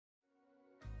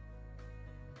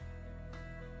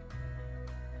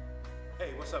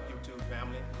Hey, what's up, YouTube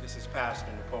family? This is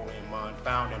Pastor Napoleon Mond,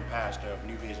 founder and pastor of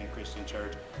New Vision Christian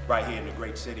Church right here in the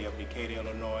great city of Decatur,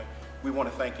 Illinois. We want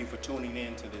to thank you for tuning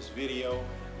in to this video.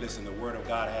 Listen, the Word of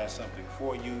God has something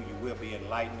for you. You will be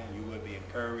enlightened. You will be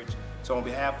encouraged. So on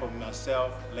behalf of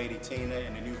myself, Lady Tina,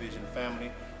 and the New Vision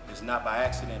family, it's not by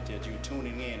accident that you're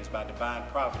tuning in. It's by divine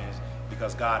providence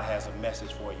because God has a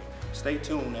message for you. Stay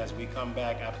tuned as we come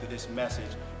back after this message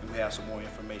and we have some more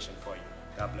information for you.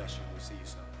 God bless you. We'll see you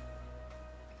soon.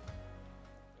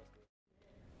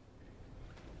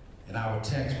 And our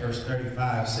text, verse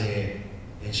 35, said,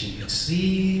 and she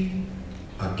conceived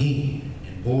again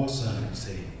and bore a son and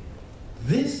said,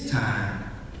 this time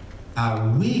I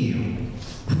will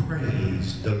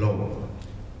praise the Lord.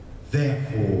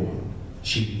 Therefore,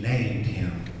 she named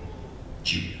him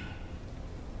Judah.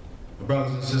 My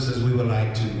brothers and sisters, we would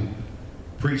like to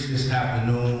preach this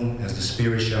afternoon as the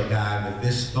Spirit shall guide with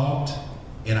this thought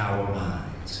in our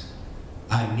minds.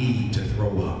 I need to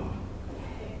throw up.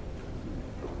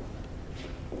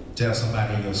 Tell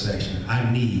somebody in your section,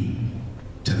 I need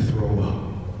to throw up.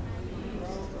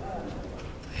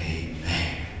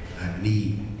 Amen. I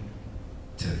need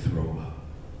to throw up.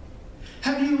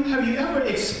 Have you ever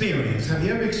experienced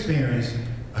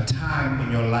a time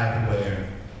in your life where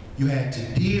you had to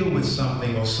deal with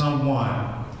something or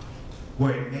someone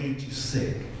where it made you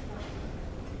sick?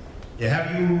 Yeah,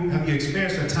 have you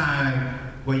experienced a time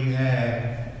where you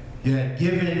had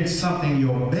given something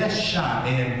your best shot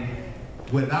and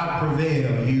without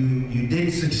prevail, you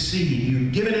didn't succeed.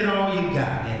 You've given it all you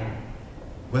got, and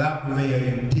without prevail,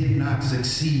 you did not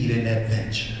succeed in that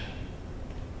venture.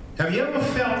 Have you ever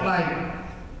felt like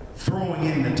throwing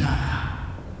in the towel?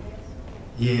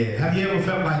 Yeah. Have you ever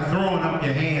felt like throwing up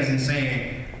your hands and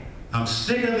saying, I'm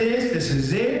sick of this, this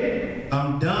is it,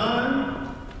 I'm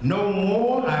done, no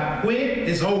more, I quit,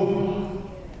 it's over?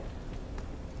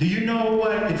 Do you know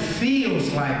what it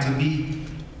feels like to be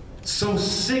so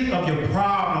sick of your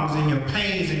problems and your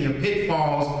pains and your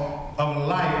pitfalls of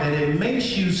life that it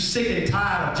makes you sick and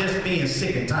tired of just being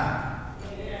sick and tired?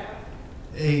 Yeah.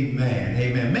 Amen,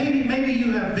 amen. Maybe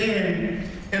you have been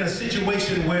in a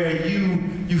situation where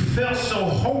you felt so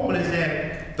hopeless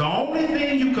that the only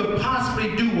thing you could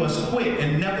possibly do was quit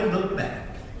and never look back.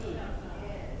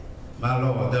 My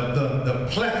Lord, the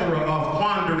plethora of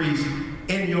quandaries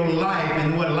in your life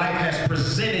and what life has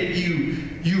presented you,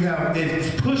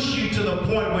 it's pushed you to the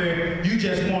point where you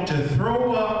just want to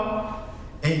throw up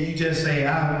and you just say,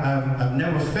 I've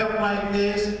never felt like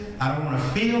this, I don't want to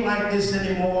feel like this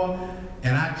anymore,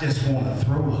 and I just want to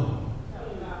throw up.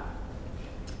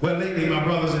 Well, lately, my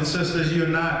brothers and sisters, you're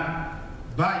not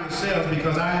by yourselves,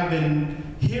 because I have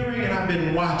been hearing and I've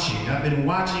been watching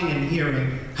and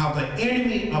hearing how the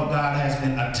enemy of God has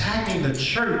been attacking the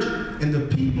church and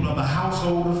the people of the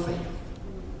household of faith.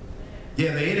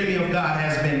 Yeah, the enemy of God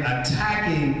has been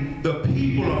attacking the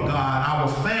people of God, our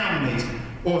families,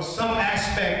 or some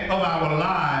aspect of our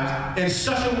lives in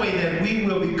such a way that we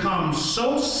will become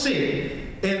so sick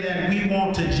and that we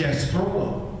want to just throw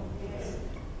up.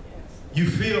 You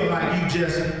feel like you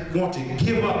just want to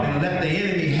give up and let the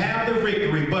enemy have the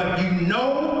victory, but you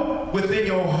know within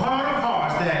your heart of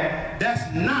hearts that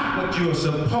that's not what you're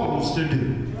supposed to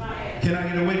do. Can I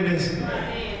get a witness?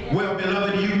 Well,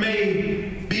 beloved, you may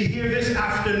be here this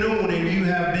afternoon and you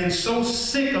have been so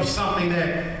sick of something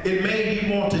that it made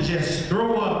you want to just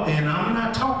throw up. And I'm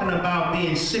not talking about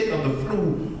being sick of the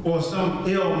flu or some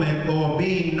ailment or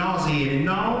being nauseated.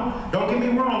 No, don't get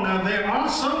me wrong. Now, there are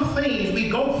some things we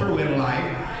go through in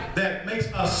life that makes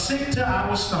us sick to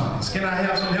our stomachs. Can I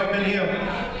have some help in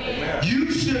here? You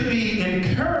should be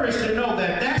encouraged to know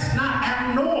that that's not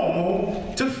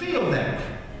abnormal to feel that.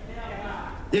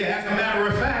 Yeah, as a matter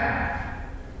of fact,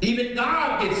 even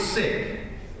God gets sick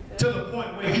to the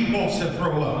point where he wants to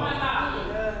throw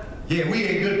up. Yeah, we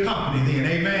in good company then,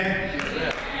 amen?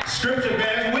 Scripture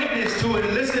bears witness to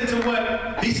it. Listen to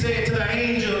what he said to the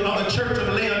angel of the church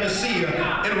of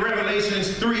Laodicea in Revelations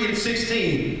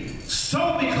 3:16.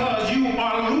 So because you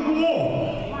are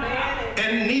lukewarm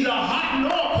and neither hot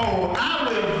nor cold, I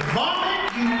will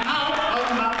vomit you out of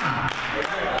my mouth.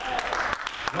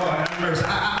 Lord have mercy.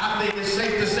 I think it's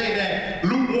safe to say that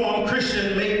lukewarm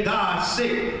Christians make God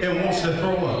sick and wants to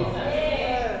throw up.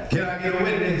 Can I get a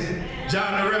witness?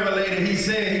 John the Revelator,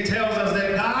 he tells us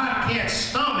that God can't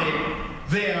stomach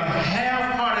their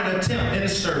half-hearted attempt in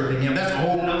serving him. That's a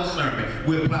whole nother sermon.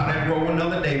 We'll plow that road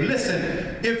another day.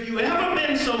 Listen, if you ever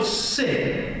been so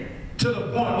sick to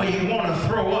the point where you want to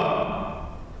throw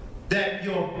up, that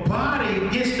your body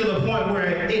gets to the point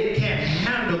where it can't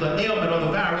handle the ailment or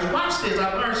the virus, watch this,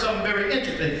 I learned something very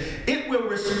interesting. It will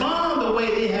respond the way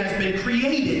it has been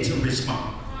created to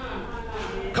respond.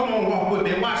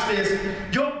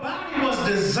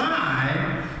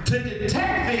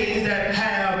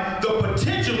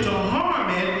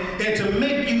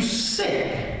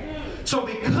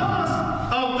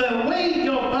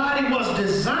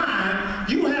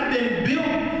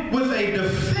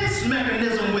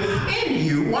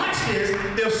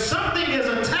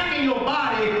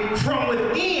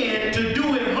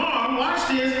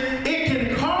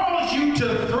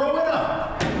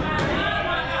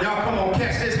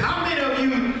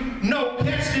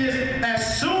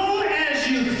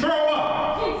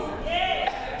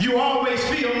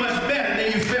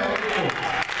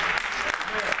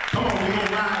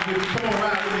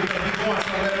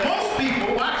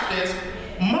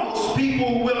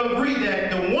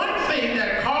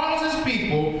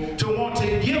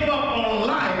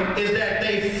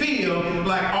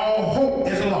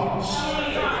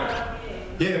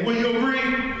 Yeah, will you agree?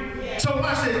 Yeah. So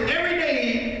watch this. Every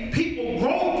day people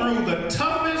go through the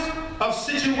toughest of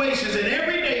situations, and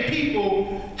every day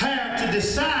people have to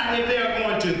decide if they're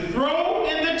going to throw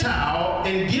in the towel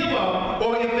and give up,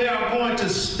 or if they are going to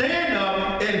stand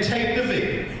up and take the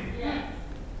victory.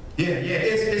 Yeah,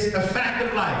 it's a fact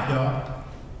of life, y'all.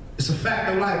 It's a fact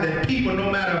of life that people,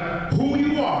 no matter who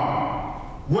you are,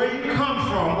 where you come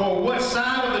from, or what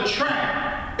side of the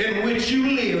track in which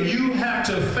you live, you have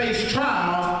to face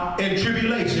trials and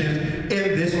tribulations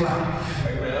in this life.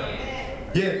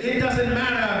 Yeah, it doesn't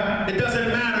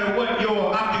matter what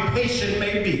your occupation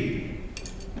may be.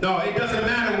 No, it doesn't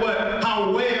matter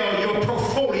how well your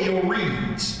portfolio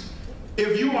reads.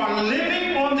 If you are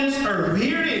living on this earth,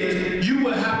 here it is, you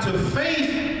will have to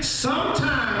face some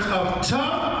times of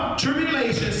tough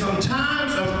tribulation, some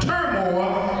times of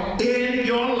turmoil in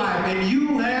your life. And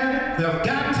you have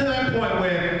gotten to that point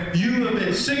where you have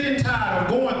been sick and tired of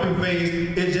going through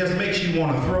things. It just makes you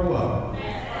want to throw up.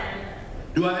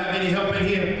 Do I have any help in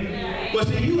here? Well,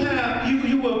 see, you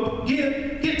will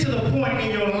get to the point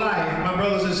in your life, my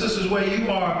brothers and sisters, where you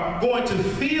are going to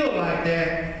feel like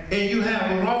that, and you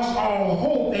have lost all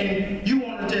hope, and you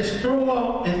want to just throw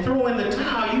up and throw in the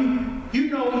towel.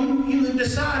 You have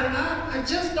decided, I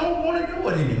just don't want to do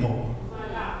it anymore.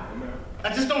 I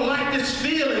just don't like this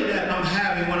feeling that I'm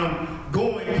having when I'm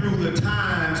going through the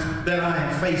times that I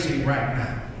am facing right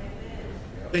now.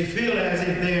 They feel as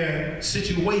if their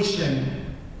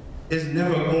situation is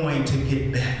never going to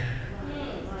get better.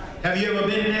 Have you ever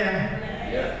been there?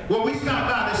 Yeah. Well, we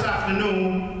stopped by this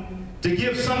afternoon to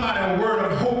give somebody a word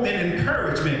of hope and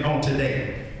encouragement on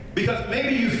today. Because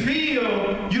maybe you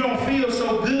don't feel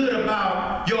so good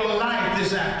about your life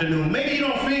this afternoon. Maybe you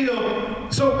don't feel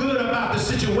so good about the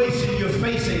situation you're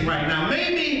facing right now.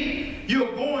 Maybe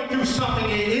you're going through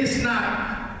something and it's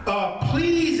not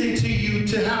pleasing to you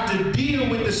to have to deal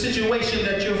with the situation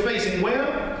that you're facing.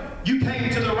 Well, you came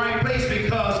to the right place,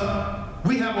 because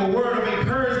we have a word of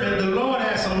encouragement. The Lord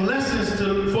has some lessons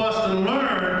for us to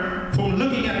learn from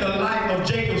looking at the life of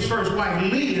Jacob's first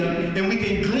wife, Leah, and we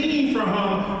can glean from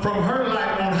her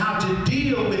life on how to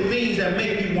deal with things that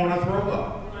make you want to throw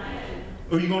up.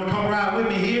 Are you going to come right with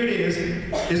me? Here it is.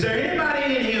 Is there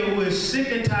anybody in here who is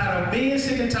sick and tired of being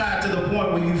sick and tired to the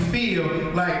point where you feel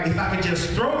like, if I could just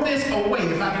throw this away,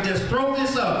 if I could just throw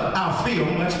this up, I'll feel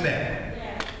much better?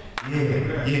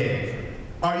 Yeah.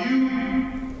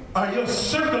 Are your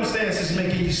circumstances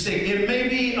making you sick? It may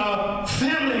be a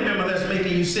family member that's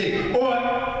making you sick, or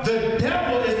the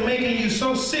devil is making you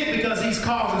so sick because he's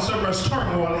causing so much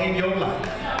turmoil in your life.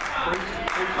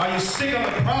 Are you sick of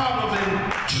the problems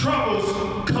and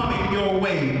troubles coming your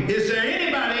way? Is there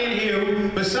anybody in here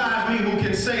besides me who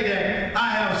can say that I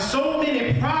have so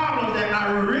many problems that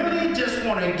I really just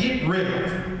want to get rid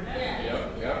of?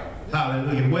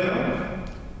 Hallelujah. Well,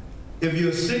 if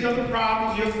you're sick of the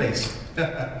problems you're facing,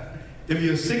 if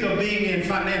you're sick of being in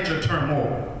financial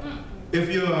turmoil, if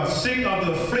you're sick of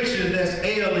the affliction that's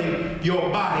ailing your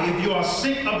body, if you are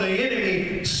sick of the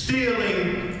enemy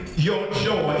stealing your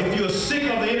joy, if you're sick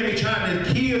of the enemy trying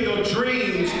to kill your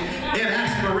dreams and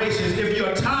aspirations, if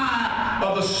you're tired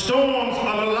of the storms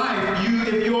of life,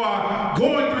 if you are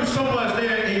going through so much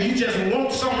there and you just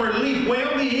want some relief,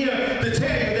 well, we're here to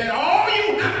tell you that all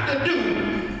you have to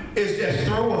do is just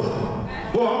throw up.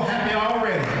 Well, I'm happy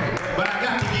already, but I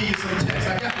got to give you some text.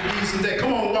 I got to give you some text.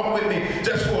 Come on, walk with me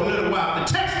just for a little while.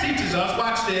 The text teaches us,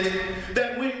 watch this,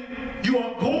 that when you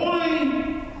are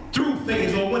going through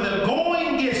things, or when the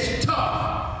going gets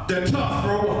tough, the tough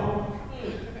throw up.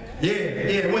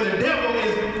 Yeah. When the devil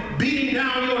is beating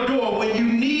down your door, when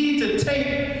you need to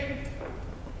take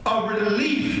a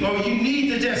relief, or you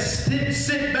need to just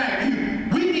sit back,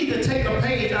 we need to take a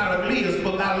page out of Leah's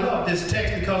book. I love this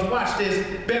text because, watch this,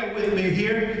 bear with me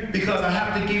here, because I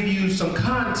have to give you some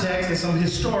context and some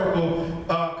historical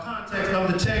context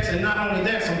of the text, and not only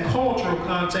that, some cultural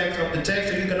context of the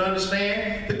text, so you can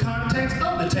understand the context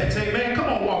of the text. Amen. Come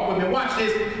on, walk with me. Watch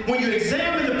this. When you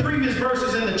examine the previous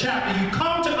verses in the chapter, you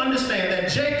come to understand that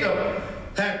Jacob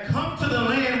had come to the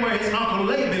land where his uncle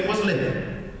Laban was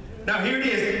living. Now here it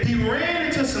is. He ran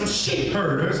into some sheep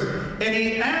herders, and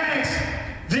he asked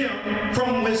them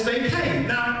from whence they came.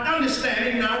 Now,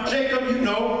 understanding, now Jacob,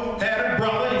 had a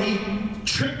brother, and he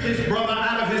tricked his brother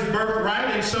out of his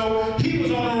birthright, and so he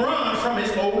was on the run from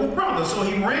his older brother. So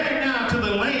he ran down to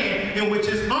the land in which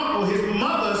his uncle, his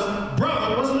mother's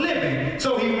brother, was living.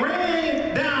 So he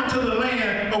ran down to the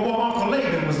land of where Uncle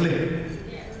Laban was living.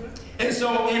 And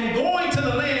so in going to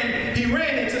the land, he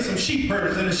ran into some sheep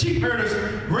herders, and the sheep herders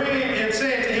ran and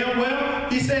said to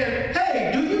him, he said,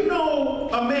 "Hey, do you know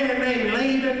a man named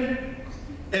Laban?"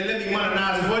 And let me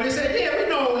modernize it for you. They said, "Yeah, we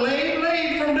know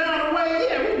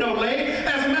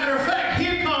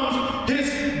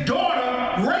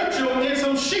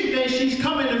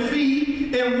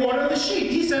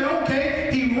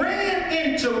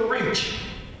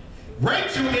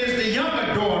Rachel is the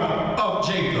younger daughter of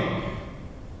Jacob.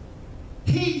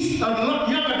 He's a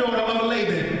younger daughter of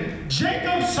Laban.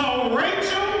 Jacob saw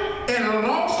Rachel and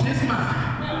lost his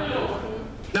mind.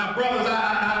 Now, brothers,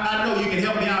 I know you can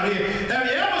help me out here. Have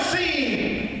you ever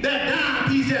seen that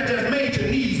dime piece that just made your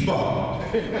knees buckle?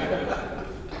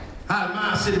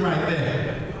 Mine sitting right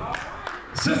there.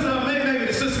 Sister, maybe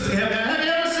the sisters can help me out. Have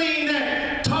you ever seen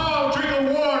that tall drink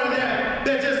of water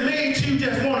that just made you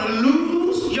just want to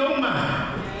lose your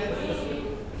mind?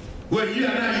 Well,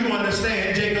 now you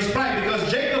understand Jacob's plight,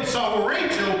 because Jacob saw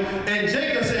Rachel and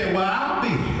Jacob said, well, I'll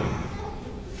be.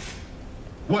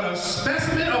 What a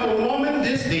specimen of a woman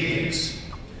this is.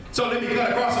 So let me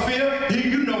cut across the field.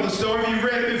 You know the story. You've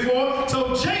read it before.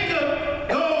 So Jacob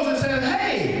goes and says,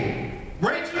 hey,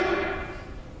 Rachel,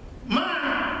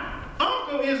 my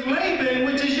uncle is Laban,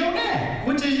 which is your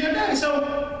dad.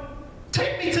 So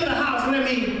take me to the house and let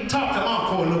me talk to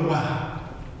Uncle for a little while.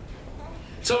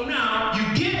 So now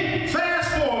you get fast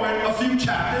forward a few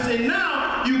chapters, and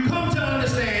now you come to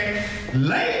understand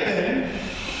Laban,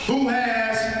 who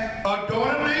has a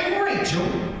daughter named Rachel,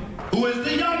 who is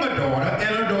the younger daughter,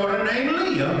 and a daughter named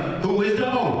Leah, who is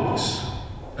the oldest.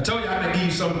 I told you I had to give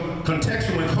you some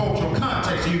contextual and cultural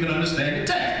context so you can understand the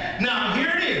text. Now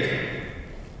here it is.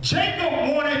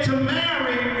 Jacob wanted to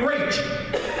marry Rachel,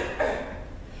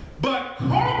 but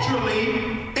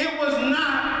culturally it was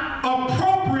not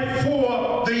appropriate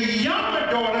for the younger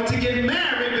daughter to get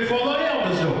married before the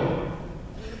eldest daughter.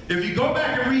 If you go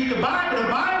back and read the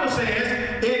Bible says,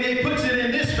 and it puts it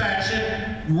in this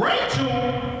fashion, Rachel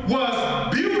was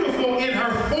beautiful in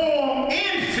her form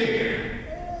and figure,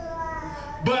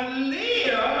 but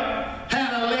Leah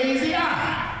had a lazy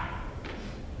eye.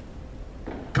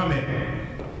 Come in.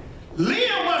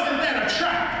 Leah wasn't that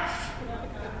attractive,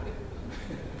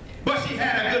 but she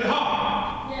had a good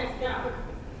heart.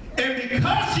 And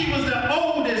because she was the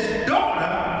oldest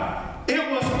daughter,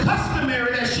 it was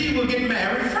customary that she would get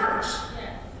married first.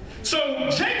 So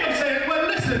Jacob said, well,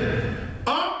 listen,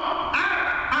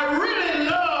 I really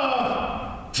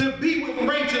love to be with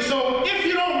Rachel, so if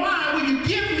you don't mind, will you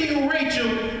give me Rachel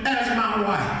as my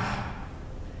wife?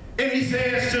 And he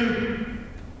says to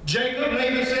Jacob,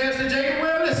 Laban says to Jacob,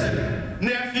 well, listen,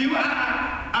 nephew,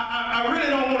 I really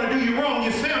don't want to do you wrong,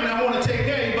 your family, I want to take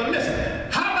care of you, but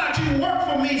listen, how about you work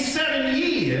for me 7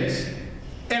 years,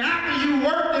 and after you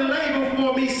worked and labored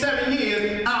for me 7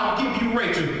 years, I'll give you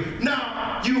Rachel.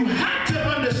 Now, you have to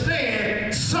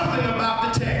understand something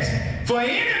about the text. For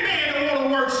any man to want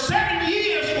to work 7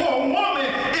 years for a woman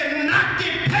and not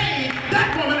get paid,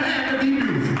 that woman had to be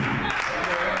beautiful.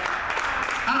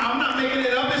 I'm not making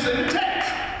it up, it's in the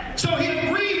text. So he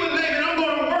agreed with Laban, I'm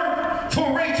going to work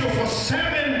for Rachel for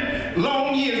 7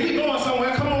 long years. We going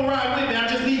somewhere, come on, ride with me. I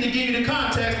just need to give you the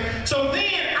context. So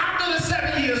then, after the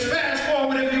 7 years, fast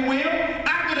forward if you will,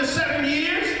 after the 7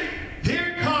 years,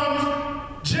 here comes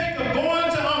Jacob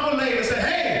going to Uncle Laban and say,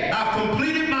 hey, I've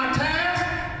completed my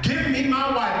task, give me my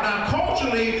wife. Now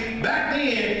culturally, back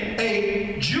then,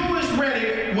 a Jewish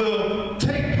wedding will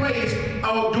take place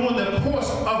during the course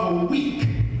of a week.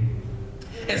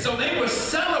 And so they would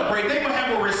celebrate, they would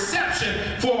have a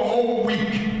reception for a whole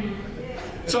week.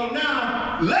 So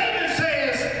now Laban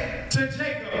says to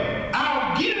Jacob,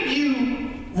 I'll give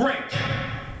you Rachel,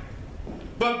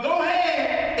 but go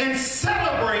ahead and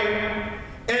celebrate,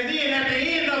 and then at the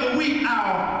end of the week,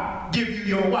 I'll give you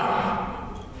your wife.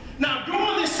 Now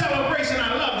during this celebration,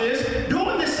 I love this,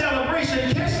 during this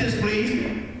celebration, catch this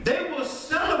please, they will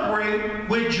celebrate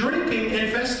with drinking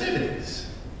and festivities.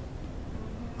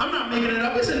 I'm not making it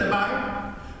up, it's in the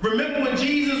Bible. Remember when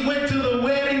Jesus went to the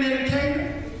wedding in Cana?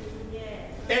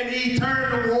 And he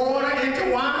turned the water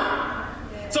into wine?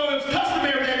 So it was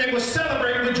customary that they would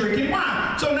celebrate with drinking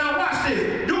wine. So now watch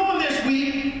this. During this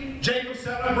week, Jacob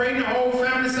celebrating, the whole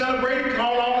family celebrating,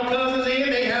 called all the cousins in,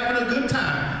 they having a good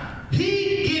time.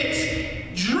 He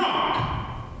gets drunk.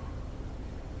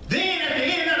 Then at the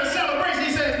end of the celebration,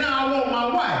 he says, now I want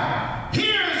my wife.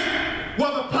 Here's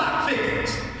where the plot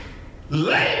thickens.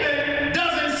 Laban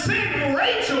doesn't send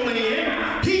Rachel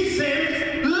in, he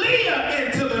sends Leah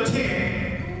into the tent.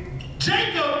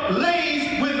 Jacob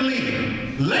lays with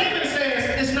Leah. Laban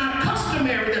says it's not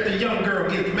customary that the young girl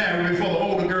gets married before the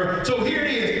older girl. So here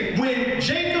it is. When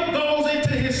Jacob goes into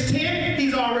his tent,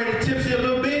 he's already tipsy a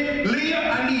little bit.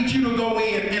 Leah, I need you to go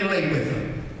in and lay with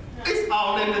him. It's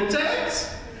all in the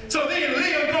text. So then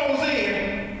Leah goes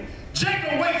in.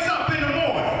 Jacob wakes up in the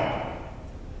morning.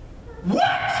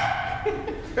 What?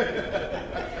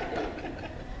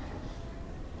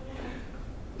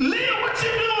 Leah, what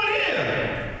you doing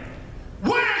here?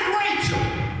 Where's Rachel?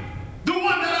 The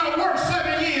one that I worked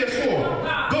 7 years for.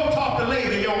 Go talk to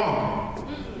Laban, your uncle.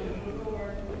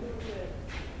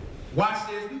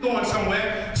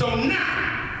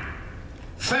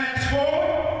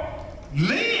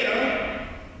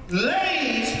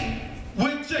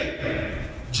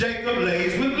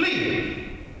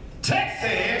 text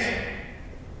says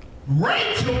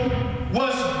Rachel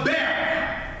was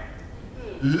barren.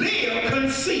 Leah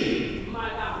conceived.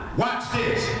 Watch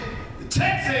this. The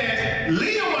text says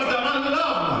Leah was the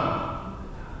unloved one,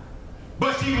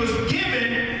 but she was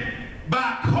given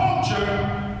by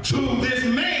culture to this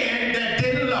man that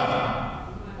didn't love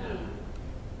her.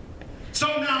 So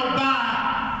now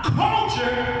by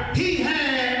culture, he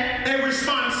had a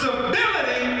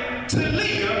responsibility to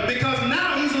Leah because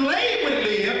now he's laid with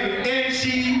Leah and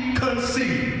she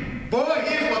conceived. Boy,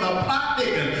 here's where the plot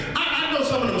thickens. I know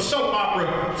some of them soap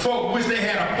opera folk wish they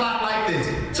had a plot like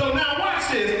this. So now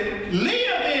watch this.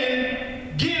 Leah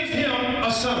then gives him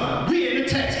a son. Read in the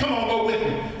text. Come on, go with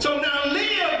me. So now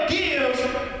Leah gives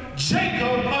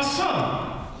Jacob a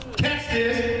son. Catch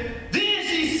this. Then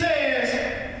she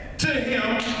says to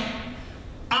him,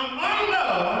 I'm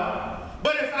unloved,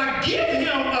 but if I give him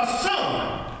a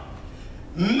son,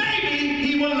 maybe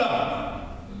he will love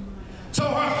me. So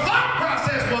her thought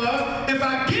process was, if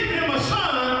I give him a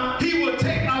son, he will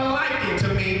take a liking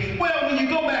to me. Well, when you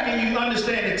go back and you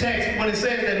understand the text, when it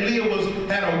says that Leah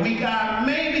had a weak eye,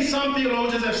 maybe some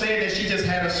theologians have said that she just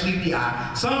had a sleepy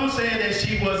eye. Some said that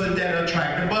she wasn't that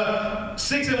attractive, but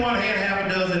 6 in one hand,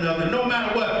 half a dozen in the other. No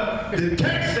matter what, the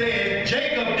text says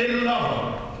Jacob didn't love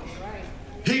her.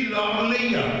 He loved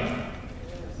Leah.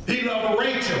 He loved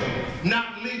Rachel,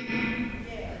 not Leah.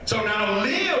 So now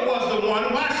Leah was the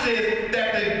one, watch this,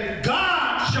 that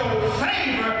God showed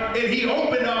favor and he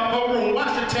opened up her room.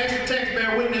 Watch the text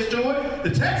bear witness to it.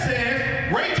 The text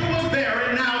says Rachel was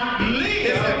barren. Now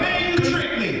Leah said, man, you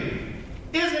tricked me.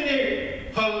 Isn't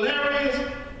it hilarious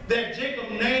that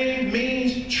Jacob's name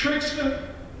means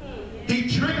trickster? He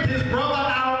tricked his brother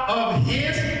out of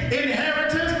his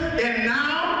inheritance, and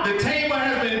now the table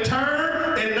has been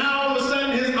turned, and now all of a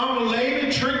sudden his uncle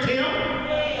Laban tricked him.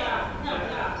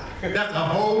 That's a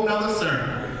whole nother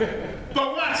sermon.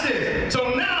 But watch this.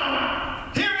 So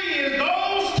now, here he is,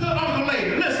 goes to Uncle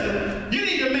Laban. Listen, you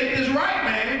need to make this right,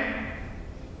 man.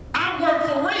 I work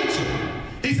for Rachel.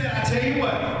 He said, I tell you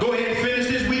what, go ahead and finish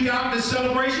this week out, this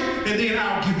celebration, and then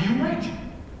I'll give you Rachel.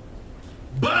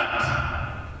 But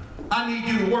I need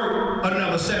you to work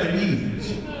another 7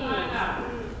 years.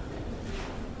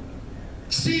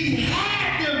 She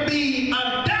had to be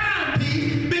a dime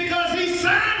piece because he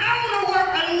signed on to work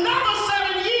another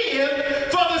 7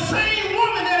 years for the same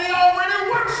woman that he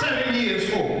already worked 7 years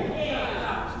for.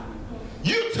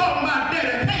 You talking about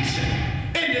dedication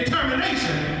and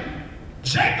determination.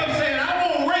 Jacob said, I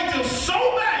want Rachel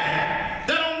so bad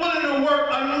that I'm willing to work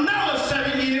another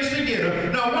 7 years to get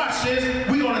her. Now watch this.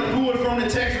 We're going to pull it from the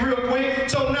text real quick.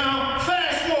 So now,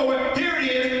 fast forward. Here it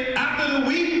is. After the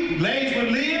week, lays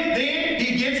with Leah, then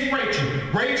he gets Rachel.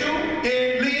 Rachel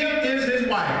and Leah is his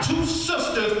wife. 2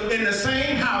 sisters in the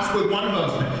same house with one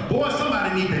husband. Boy,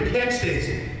 somebody need to catch this.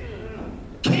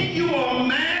 Can you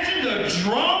imagine the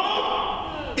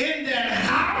drama in that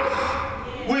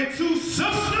house with 2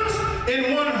 sisters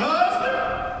and one husband?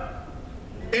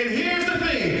 And here's the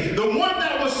thing. The one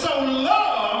that was so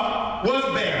loved was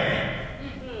barren.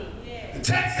 The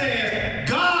text says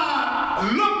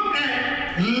God looked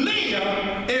at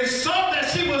Leah and saw that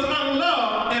she was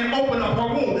unloved and opened up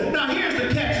her womb. Now here's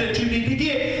the catch that you need to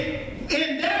get.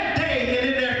 In that day and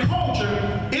in that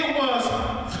culture, it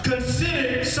was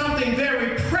considered something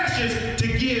very precious to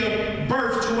give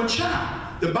birth to a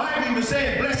child. The Bible even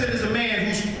said, blessed is a man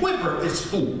whose quiver is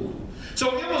full.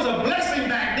 So it was a blessing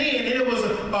back then, and it was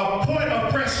a point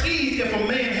of prestige if a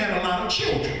man had a lot of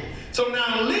children. So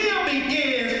now Leah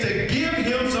begins to give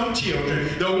him some children.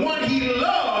 The one he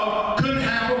loved couldn't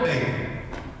have a baby.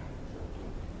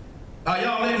 Are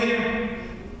y'all in here?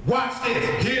 Watch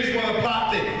this. Here's where the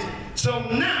plot thickens. So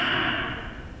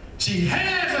now she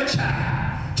has a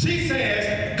child. She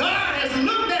says, God has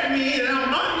looked at me and I'm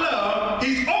unloved.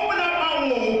 He's opened up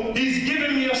my womb. He's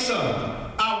given me a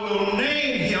son. I will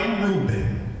name him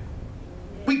Reuben.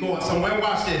 We going somewhere.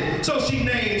 Watch this. So she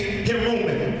names him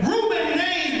Reuben. Reuben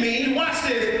names means, watch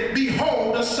this,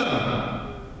 behold a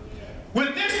son.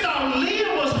 With this thought,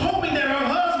 Leah was hoping that her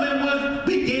husband would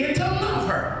begin to love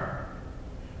her.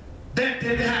 That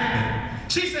didn't happen.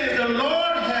 She says, the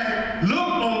Lord had looked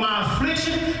on my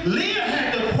affliction. Leah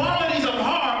had the qualities of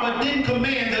heart, but didn't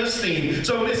command the esteem.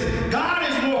 So listen, God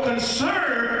is more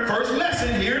concerned, first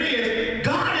lesson, here it is,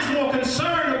 God is more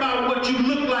concerned about what you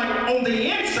look like on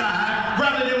the inside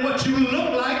rather than what you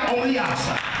look like on the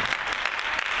outside.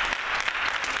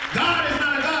 God is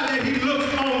not a God that he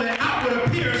looks on the outward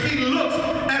appearance. He looks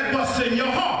at what's in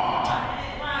your heart.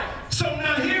 So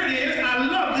now here it is. I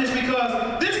love this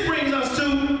because this brings us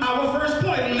to our first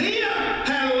point. Leah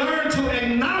had learned to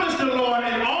acknowledge the Lord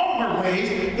in all her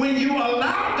ways. When you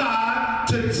allow God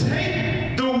to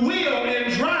take the wheel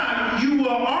and drive, he will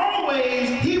always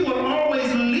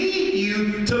lead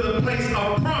you to the place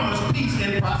of promise, peace,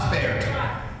 and prosperity.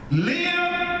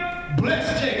 Leah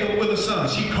blessed Jacob with a son.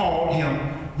 She called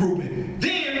him Reuben.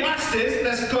 Then, watch this,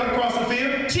 let's cut across the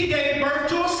field. She gave birth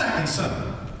to a second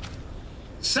son.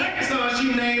 Second son,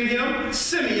 she named him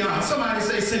Simeon. Somebody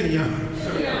say Simeon.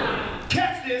 Simeon.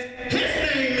 Catch this.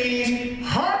 His name means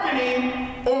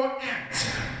hearkening or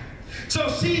answer. So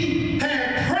she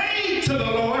had prayed to the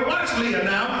Lord. Watch Leah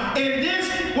now. And this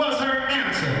was her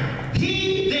answer.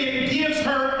 He then gives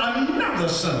her another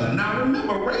son. Now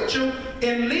remember, Rachel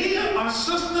and Leah are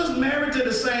sisters married to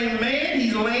the same man.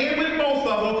 He's laying with both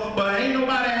of them, but ain't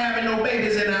nobody having no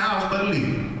babies in the house but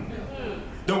Leah.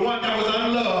 The one that was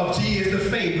unloved, she is the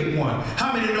favored one.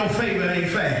 How many know favor ain't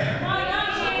fair?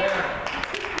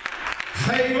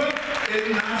 Favor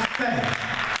is not fair.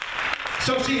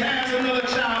 So she has another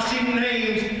child. She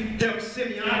names him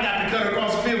Simeon. I got to cut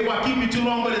across the field before I keep you too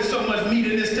long, but there's so much meat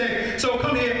in this text. So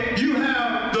come here. You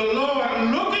have the Lord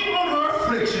looking on her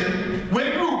affliction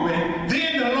with Reuben,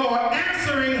 then the Lord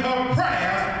answering her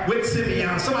prayers with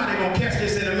Simeon. Somebody gonna catch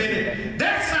this in a minute.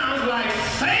 That sounds like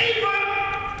favor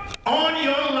on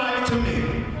your life to me.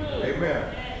 Amen.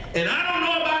 And I don't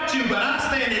know about you, but I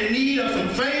stand in need of some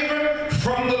favor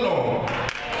from the Lord.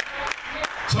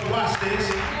 So watch this.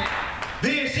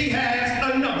 Then she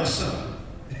has another son.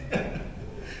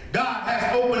 God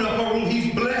has opened up her room.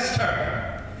 He's blessed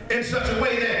her in such a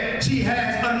way that she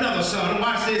has another son.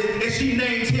 Watch this. And she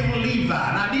names him Levi.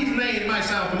 Now these names might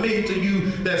sound familiar to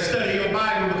you that study your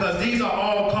Bible, because these are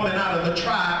all coming out of the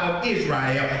tribe of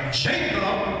Israel.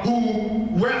 Jacob, who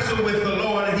wrestled with the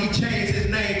Lord and he changed his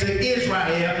name to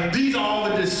Israel. These are all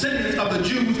the descendants of the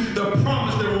Jews, the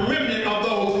promise, the remnant of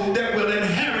those that will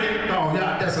inherit. Oh,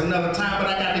 yeah, that's another time,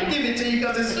 but I got to give it to you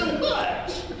because it's so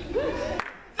much.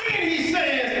 Then he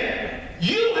says,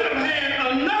 you have had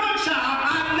another child.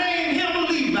 I named him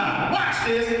Levi. Watch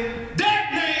this.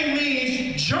 That name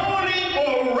means joining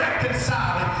or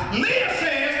reconciling. Leah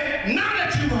says, now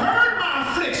that you've heard my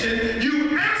affliction,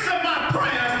 you answer my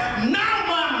prayers. Now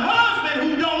my husband,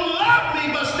 who don't love me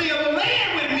but still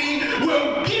laying with me,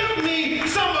 will give me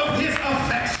some of his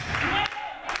affection.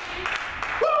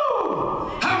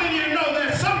 Woo! How many of you know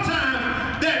that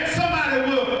sometimes that somebody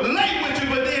will lay with you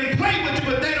but then play with you,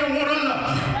 but they don't want to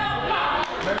love you?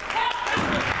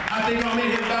 I think I'm in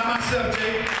here by myself,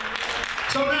 Jay.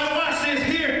 So now watch this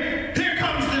here. Here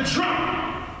comes the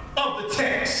drum of the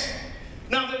text.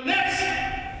 Now the next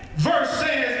verse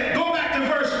says, go back to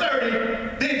verse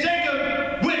 30. Then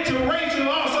Jacob went to Rachel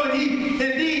also, and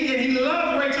he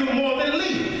loved Rachel more than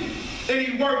Leah. And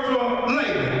he worked for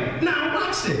Laban. Now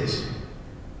watch this.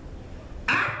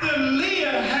 After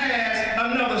Leah has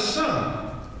another son,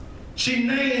 she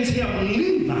names him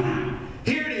Levi.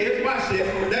 Here it is, watch this.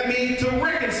 That means to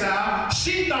reconcile.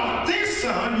 She thought this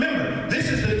son, remember, this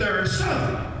is the third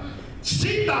son.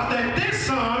 She thought that this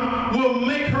son will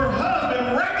make her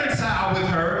husband reconcile with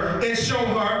her and show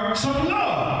her some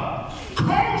love.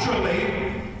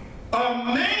 Culturally, a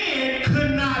man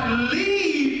could not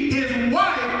leave his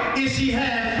wife if she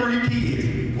had 3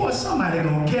 kids. Boy, somebody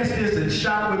gonna catch this and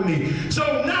shout with me.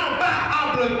 So now by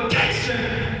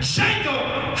obligation,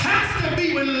 Jacob has to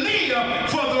be with Leah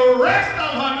for the rest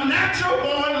of her natural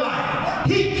born life.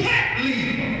 He can't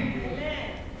leave her.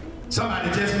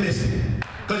 Somebody just missed it,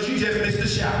 because you just missed the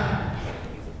shout.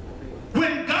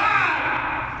 When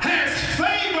God has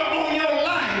favor on your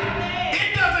life,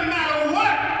 it doesn't matter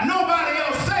what nobody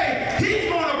else say. He's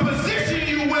going to position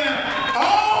you where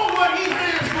all what he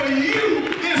has for you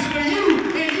is for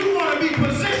you, and you want to be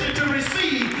positioned to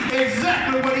receive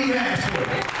exactly what he has for you.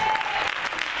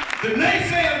 The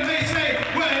naysayers may say,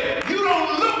 well, you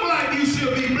don't look like you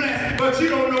should be blessed, but you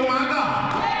don't know my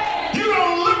God. You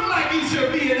don't look like you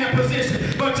should be in that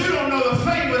position, but you don't know the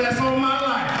favor that's on my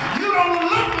life. You don't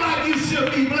look like you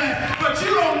should be blessed, but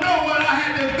you don't know what I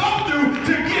had to go through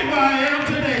to get where I am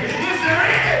today. Is there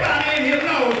anybody in here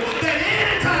know that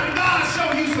anytime God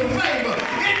shows you some favor,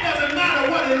 it doesn't matter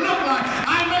what it looks like.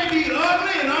 I may be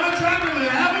ugly and unattractive and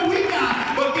have a weak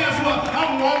eye, but guess what?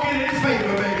 I'm walking in his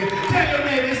favor, baby. Tell your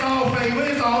neighbor it's all favor.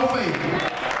 It's all favor.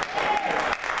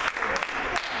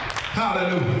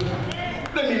 Hallelujah.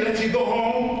 Let me let you go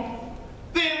home.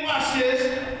 Then watch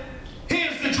this.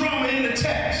 Here's the drama in the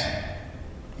text.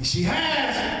 She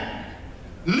has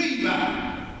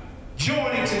Levi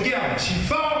joining together. She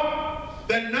thought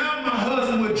that now my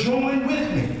husband would join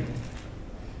with me.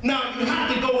 Now you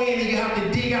have to go in and you have to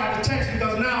dig out the text,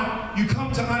 because now you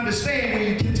come to understand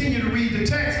when you continue to read the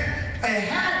text, it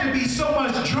had to be so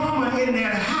much drama in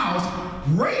that house.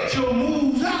 Rachel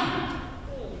moves out.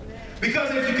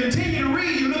 Because if you continue to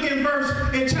read, you look in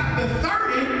chapter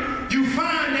 30, you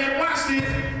find that, watch this,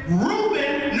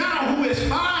 Reuben, now who is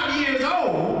 5 years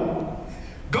old,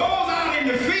 goes out in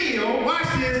the field, watch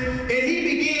this, and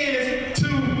he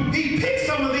picks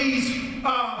some of these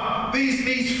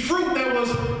fruit that was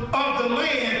of the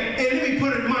land, and let me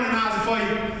put it modernize it for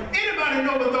you. Anybody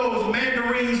know what those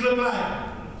mandarins look like?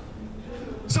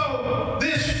 So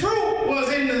this fruit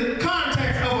was in the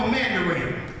context of a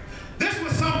mandarin. This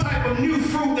was some type of new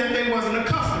fruit that they wasn't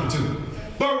accustomed to.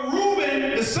 But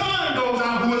Reuben, the son, goes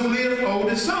out, who is Leah's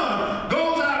oldest son,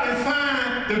 goes out and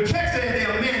finds, the text said they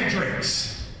are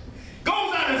mandrakes.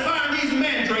 Goes out and finds these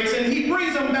mandrakes, and he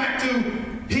brings them back to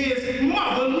his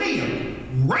mother, Leah.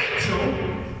 Rachel,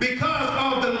 because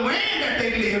of the land that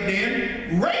they lived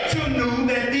in, Rachel knew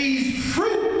that these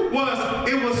fruit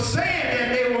it was said that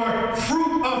they were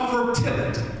fruit of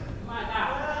fertility.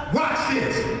 Watch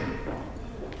this.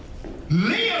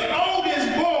 Leah's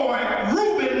oldest boy,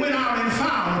 Reuben, went out and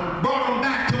found him, brought him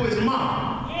back to his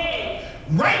mom.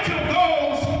 Rachel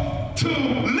goes to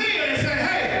Leah and said,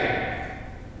 hey,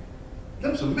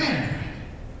 there's a man.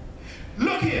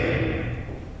 Look here.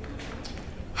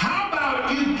 How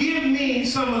about you give me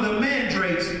some of the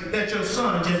mandrakes that your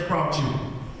son just brought you?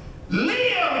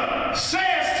 Leah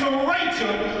says to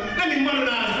Rachel, let me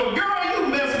modernize it for, girl, you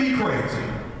must be crazy.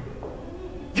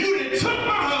 You done took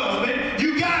my husband,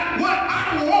 you got what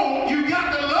I want, you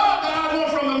got the love that I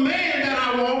want from the man that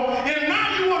I want, and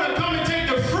now you want to come and take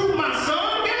the fruit my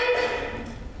son gave?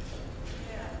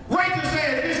 Rachel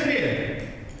says, listen here,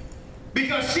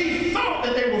 because she thought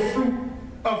that they were fruit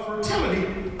of fertility.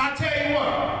 I tell you what,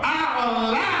 I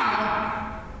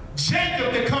allow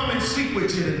Jacob to come and sleep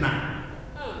with you tonight.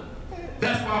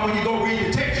 That's why when you go read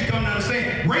the text, you come to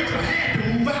understand Rachel had to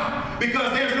move out,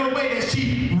 because there's no way that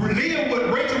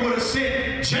Rachel would have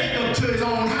sent Jacob to his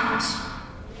own house.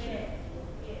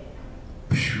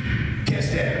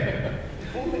 Catch that.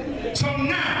 So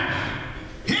now,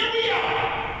 here we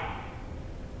are.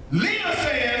 Leah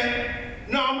says,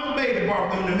 no, my baby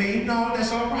brought them to me. No,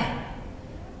 that's all right.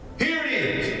 Here it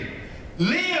is.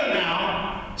 Leah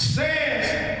now says,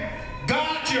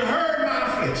 God, you heard my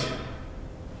affliction.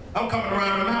 I'm coming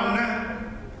around the mountain now.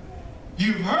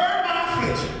 You've heard my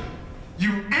affliction.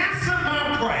 You answered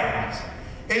my prayers.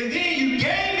 And then you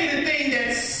gave me the thing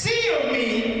that sealed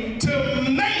me to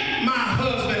make my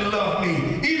husband love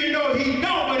me. Even though he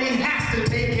don't, but he has to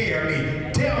take care of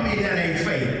me. Tell me that ain't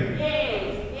fair.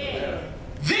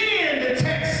 Then the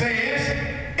text says,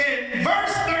 in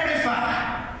verse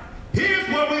 35, here's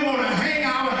where we want to hang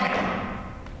our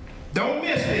hat. Don't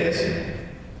miss this.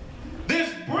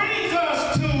 This brings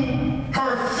us to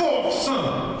her fourth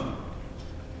son.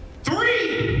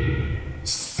 3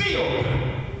 sealed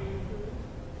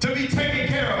to be taken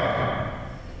care of.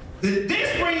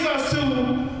 This brings us to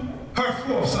her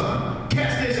fourth son.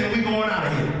 Catch this and we're going out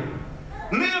of here.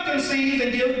 Leah conceives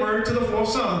and gives birth to the fourth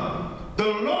son. The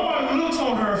Lord looks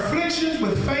on her afflictions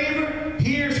with favor,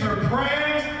 hears her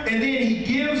prayers, and then he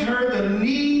gives her the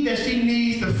need that she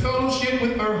needs to fellowship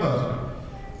with her husband.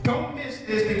 Don't miss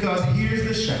this, because here's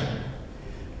the shot.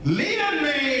 Leah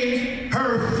names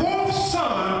her fourth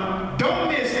son, don't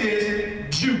miss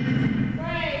this, Judah.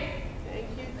 Right. Thank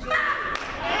you.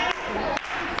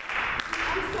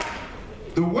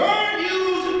 The word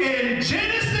used in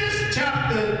Genesis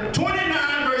chapter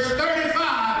 29, verse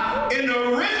 35, in the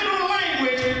original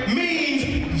language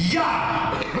means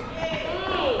Yah.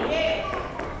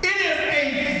 It is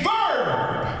a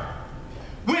verb,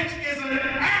 which is an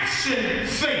action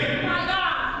thing.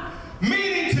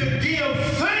 Meaning to give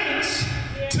thanks,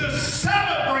 to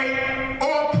celebrate,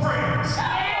 or praise.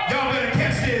 Y'all better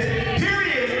catch this. Here it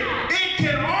is. It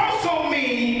can also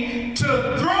mean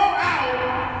to throw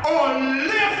out or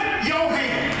lift your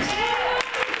hands.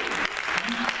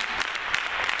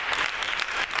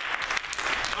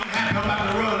 I'm happy I'm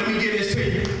about to run. Let me get this to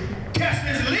you. Catch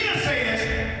this. Leah says,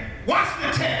 watch the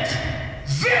text.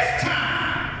 This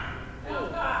time,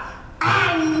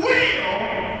 I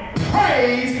will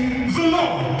praise the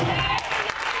Lord.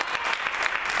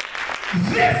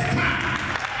 This time,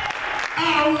 I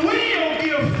will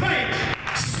give thanks,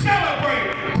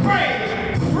 celebrate,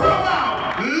 praise, throw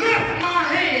out, lift my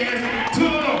hands to the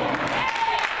Lord.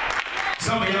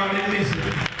 Some of y'all didn't listen.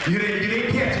 You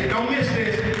didn't catch it. Don't miss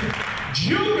this.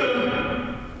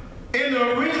 Judah, in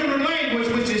the original language,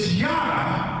 which is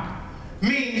Yah,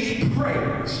 means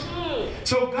praise.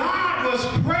 So God was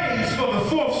praised for the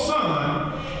fourth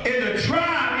son in the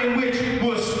tribe in which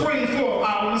will spring forth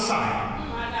our Messiah.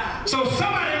 So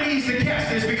somebody needs to catch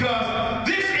this, because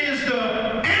this is the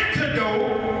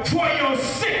antidote for your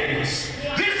sickness.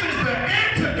 This is the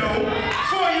antidote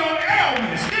for your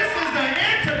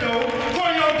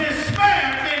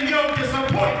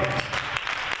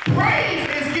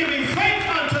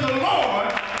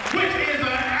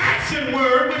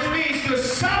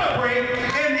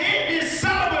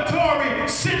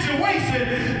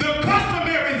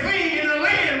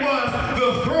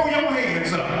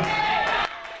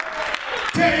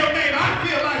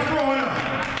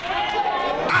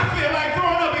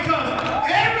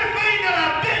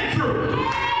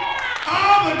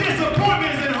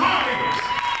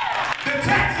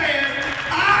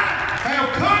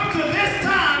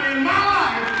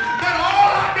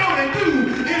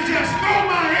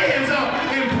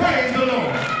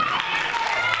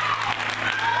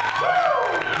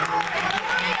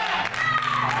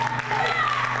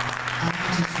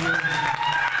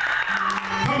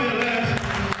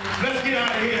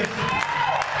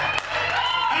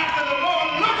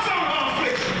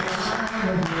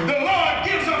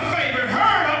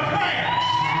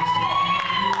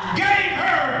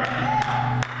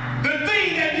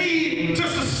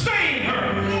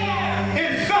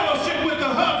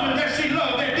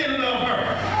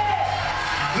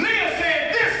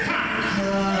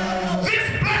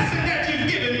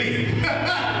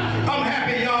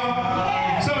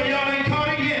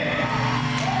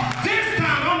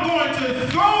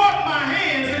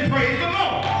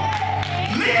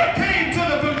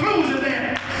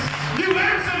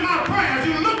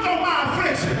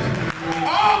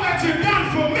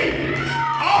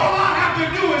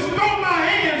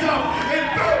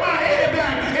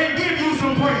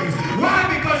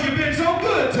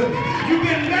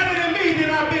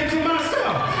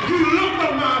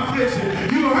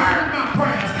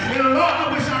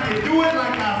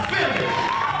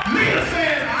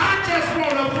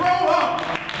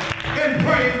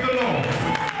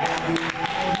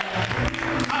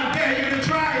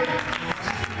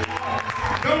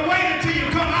until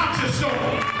you come out your storm.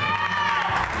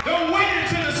 Don't wait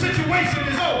until the situation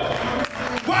is over.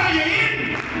 While you're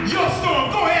in your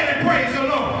storm, go ahead and praise the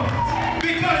Lord.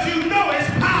 Because you know his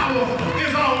power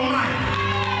is almighty.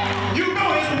 You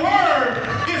know his word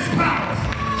is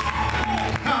powerful.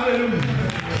 Hallelujah.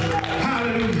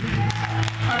 Hallelujah.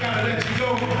 I gotta let you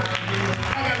go.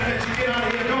 I gotta let you get out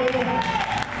of here.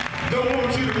 Don't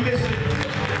want you to miss it.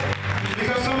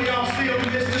 Because some of y'all still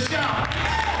miss the shout.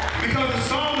 Because the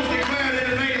psalm is declared in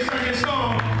the 82nd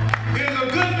Psalm. It is a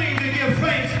good thing to give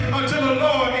thanks unto the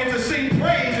Lord and to sing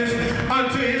praises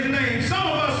unto his name. Some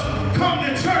of us come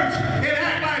to church and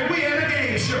act like we at a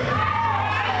game show.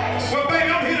 Well,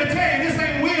 baby, I'm here to tell you, this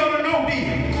ain't will or no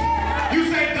deal. You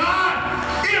say,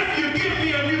 God, if you give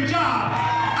me a new job,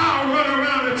 I'll run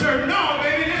around the church. No,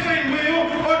 baby, this ain't will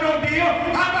or no deal.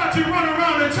 How about you run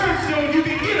around the church so you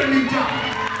can get a new job?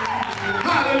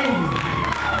 Hallelujah.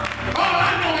 All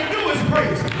I know to do is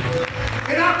praise.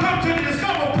 And I've come to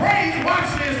discover praise, watch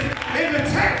this, in the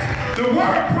text. The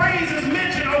word praise is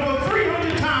mentioned over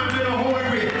 300 times in the Holy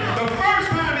Writ. The first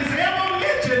time it's ever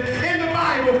mentioned in the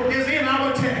Bible is in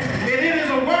our text. And it is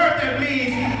a word that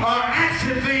means an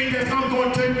action thing that I'm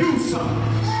going to do something.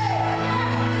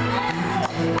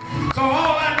 So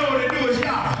all I know to do is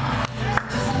Yah.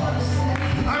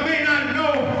 I may not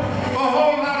know a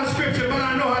whole lot of scripture, but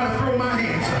I know how to throw my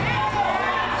hands up.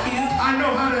 I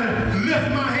know how to lift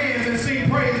my hands and sing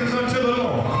praises unto the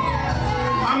Lord.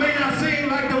 I may not sing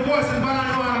like the voices, but I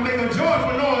know how to make a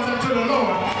joyful noise unto the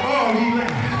Lord. Oh, ye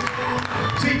land.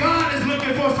 See, God is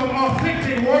looking for some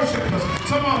authentic worshipers,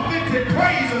 some authentic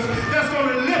praisers that's going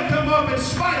to lift them up in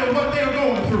spite of what they're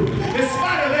going through, in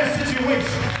spite of their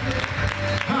situation.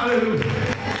 Hallelujah.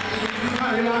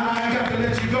 Hallelujah. I got to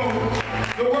let you go.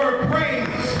 The word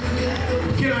praise.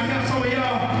 Can I have some of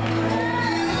y'all?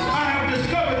 I have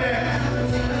discovered that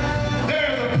there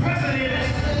is a precedent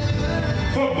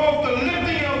for both the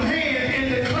lifting of hands and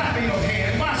the clapping of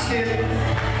hands. Watch this.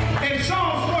 In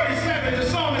Psalms 47, the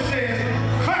psalmist says,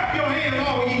 clap your hands,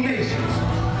 all ye nations.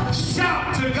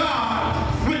 Shout to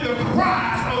God with the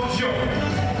cries of joy.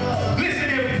 Listen,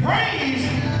 if praise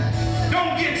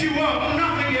don't get you up,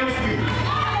 nothing else will.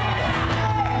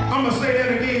 I'm going to say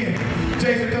that again,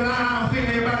 Jason, because I don't think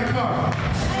everybody caught it.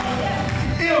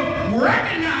 If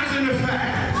recognizing the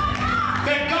fact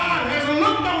that God has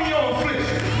looked on your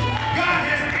affliction, God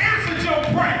has answered your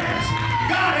prayers,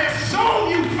 God has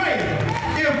shown you favor,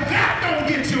 if that don't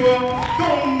get you up,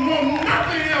 don't know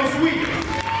nothing else will.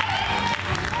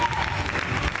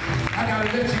 I got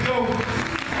to let you go.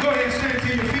 Go ahead and stand to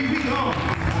your feet. We gone.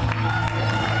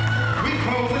 We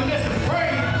close and listen.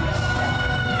 Pray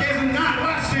is not,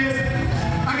 watch this.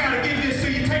 I got to give this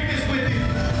to you. Take this with you.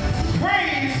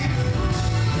 Praise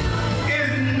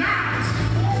is not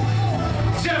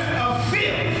just a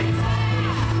feeling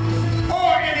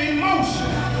or an emotion.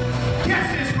 Catch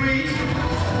this, please.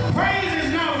 Praise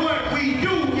is not what we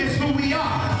do, it's who we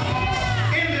are.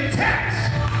 In the text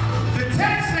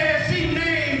says she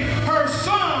named her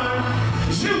son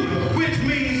Judah, which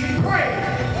means praise.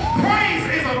 Praise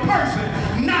is a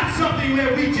person, not something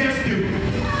that we just do.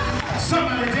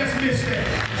 Somebody just missed that.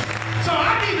 So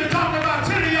I need to talk about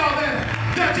 10 of y'all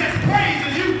that just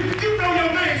praises you. You know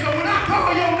your name. So when I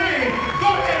call your name, go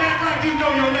ahead and act like you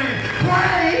know your name.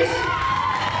 Praise.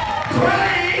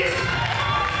 Praise.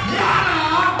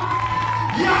 Yada.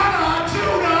 Yada.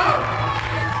 Judah.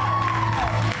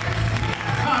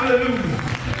 Hallelujah.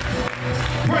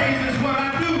 Praise is what I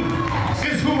do.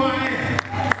 It's who I am.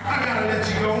 I gotta let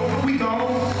you go. We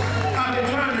gone. I've been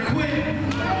trying to quit.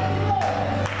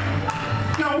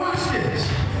 Now watch this.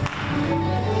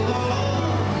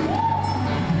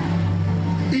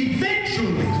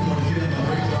 Eventually,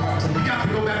 you got to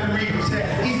go back and read the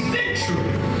text. Eventually,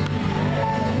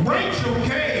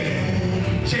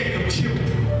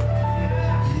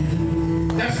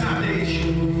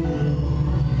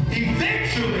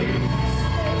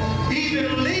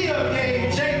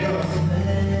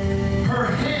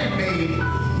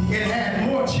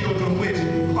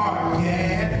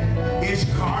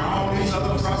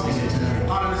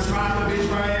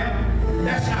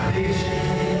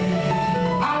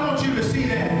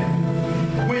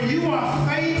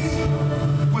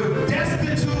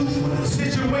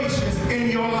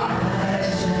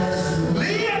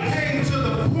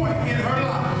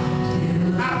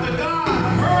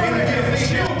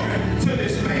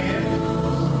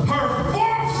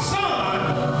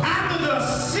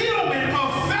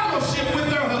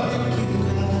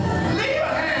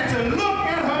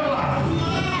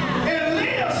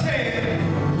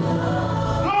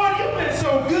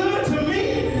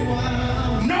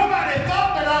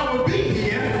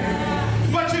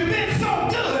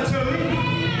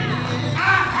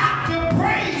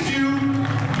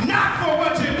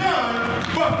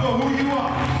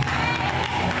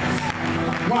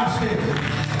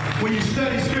 When you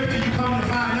study scripture, you come to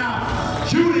find out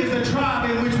Judah is the tribe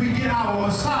in which we get our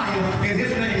Messiah, and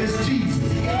his name is Jesus.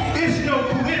 It's no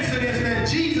coincidence that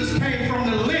Jesus came from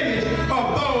the lineage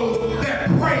of those that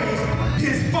praise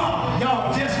his Father.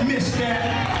 Y'all just missed that.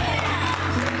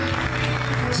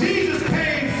 Jesus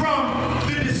came from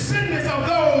the descendants of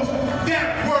those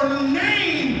that were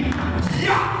named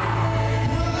Yah.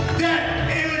 That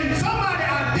when somebody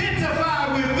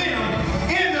identified with them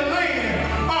in the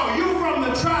land, oh, you from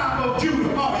the tribe of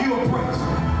Judah, oh, you a praise.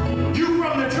 You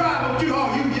from the tribe of Judah,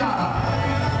 oh, you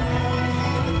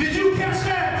Yah. Did you catch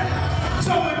that?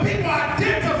 So when people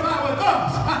identify with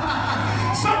us,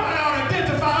 somebody ought to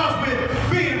identify us with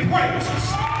being praisers.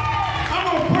 I'm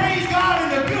going to praise God in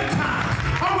the good times.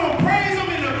 I'm going to praise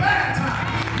him in the bad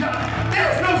times.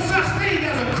 There's no such thing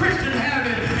as a Christian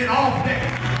having an off day.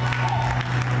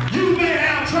 You may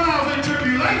have trials and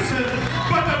tribulations,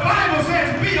 but the Bible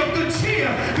says be of good cheer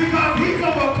because he's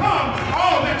overcome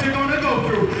all that you're going to go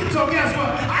through. So guess what?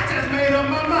 I just made up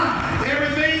my mind.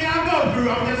 Everything I go through,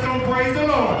 I'm just going to praise the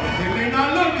Lord. It may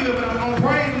not look good, but I'm going to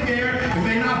praise him, Gary. It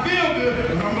may not feel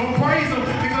good, but I'm going to praise him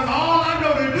because all I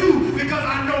know to do, because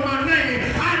I know my name,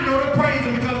 I know to praise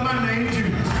him because my name is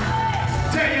Judah.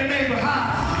 Tell your neighbor,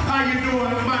 hi, how you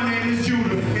doing? My name is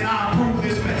Judah, and I approve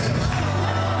this message.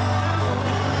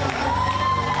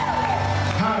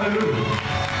 Hallelujah.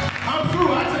 I'm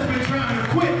through. I've just been trying to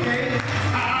quit, okay?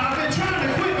 I've been trying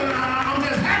to quit, but I'm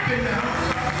just happy now.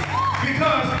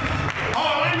 Because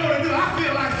all I know to do, I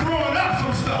feel like throwing up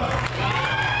some stuff.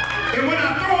 And when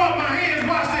I throw up my hands,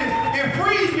 watch this, it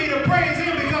frees me to praise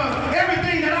him because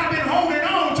everything that I've been holding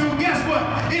on to, guess what?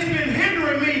 It's been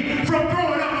hindering me from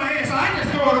throwing up my hands. So I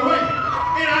just throw it away.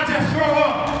 And I just throw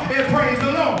up and praise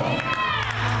the Lord.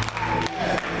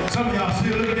 Some of y'all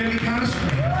still looking at me kind of strange.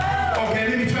 Okay,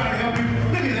 let me try to help you.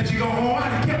 Let me let you go home. I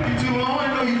done kept you too long. I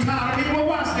know you're tired of me, but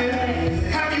watch this.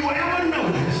 Have you ever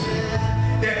noticed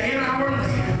that in our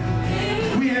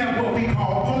land, we have what we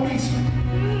call policemen?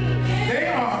 They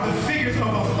are the figures of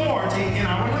authority in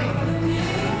our land.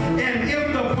 And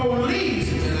if the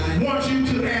police want you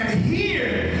to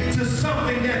adhere to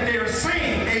something that they're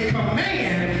saying, a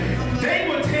command, they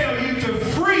will tell you to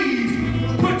freeze,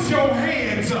 put your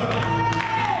hands up.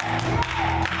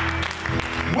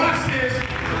 Watch this.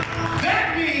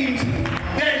 That means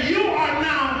that you are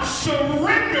now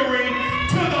surrendering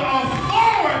to the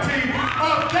authority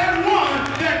of that one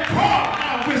that called.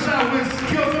 I wish I would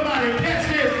kill somebody. Catch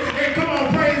this and come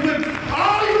on, praise with me.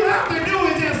 All you have to do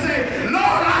is just say,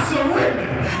 Lord, I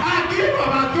surrender. I give up.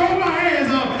 I throw my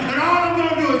hands up. And all I'm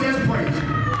going to do is just praise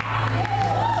you.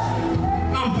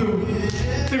 I'm through.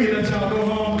 Let me let y'all go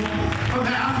home.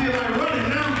 Okay, I feel like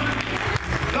running now.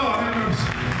 Lord have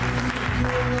mercy.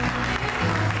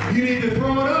 You need to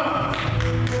throw it up.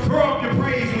 Throw up your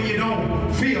praise when you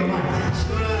don't feel like it.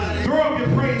 Throw up your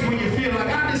praise when you feel like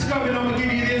I discovered I'm going to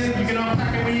give you this and you can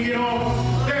unpack it when you get home.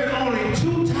 There's only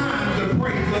 2 times to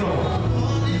praise the Lord.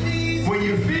 When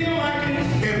you feel like it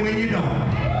and when you don't.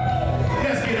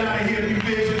 Let's get out of here, New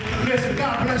Vision. Listen,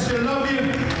 God bless you. Love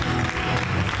you.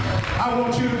 I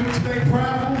want you to stay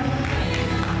prayerful.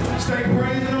 Stay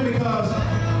praising him because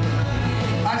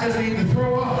I just need to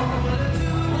throw up.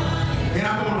 And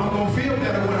I'm going to feel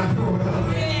better when I throw it up.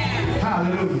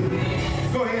 Hallelujah.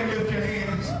 Go ahead and lift your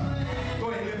hands. Go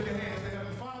ahead and lift your hands.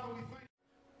 Father, we thank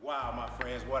you. Wow, my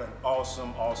friends, what an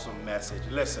awesome, awesome message.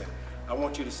 Listen, I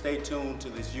want you to stay tuned to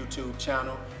this YouTube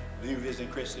channel, New Vision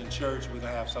Christian Church. We're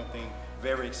going to have something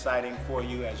very exciting for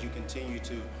you as you continue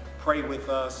to pray with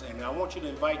us. And I want you to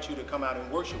invite you to come out and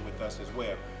worship with us as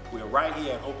well. We're right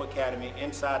here at Hope Academy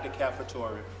inside the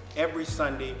cafeteria every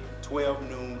Sunday, 12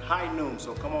 noon, high noon.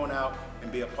 So come on out and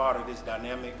be a part of this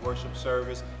dynamic worship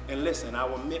service. And listen,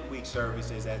 our midweek service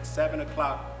is at 7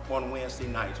 o'clock on Wednesday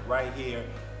nights right here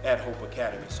at Hope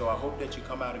Academy. So I hope that you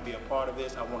come out and be a part of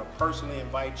this. I want to personally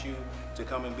invite you to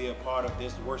come and be a part of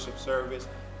this worship service.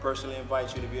 Personally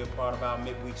invite you to be a part of our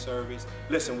midweek service.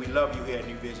 Listen, we love you here at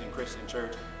New Vision Christian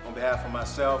Church. On behalf of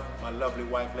myself, my lovely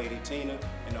wife, Lady Tina,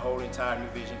 and the whole entire New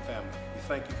Vision family, we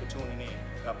thank you for tuning in.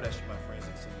 God bless you, my friends,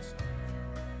 and see you soon.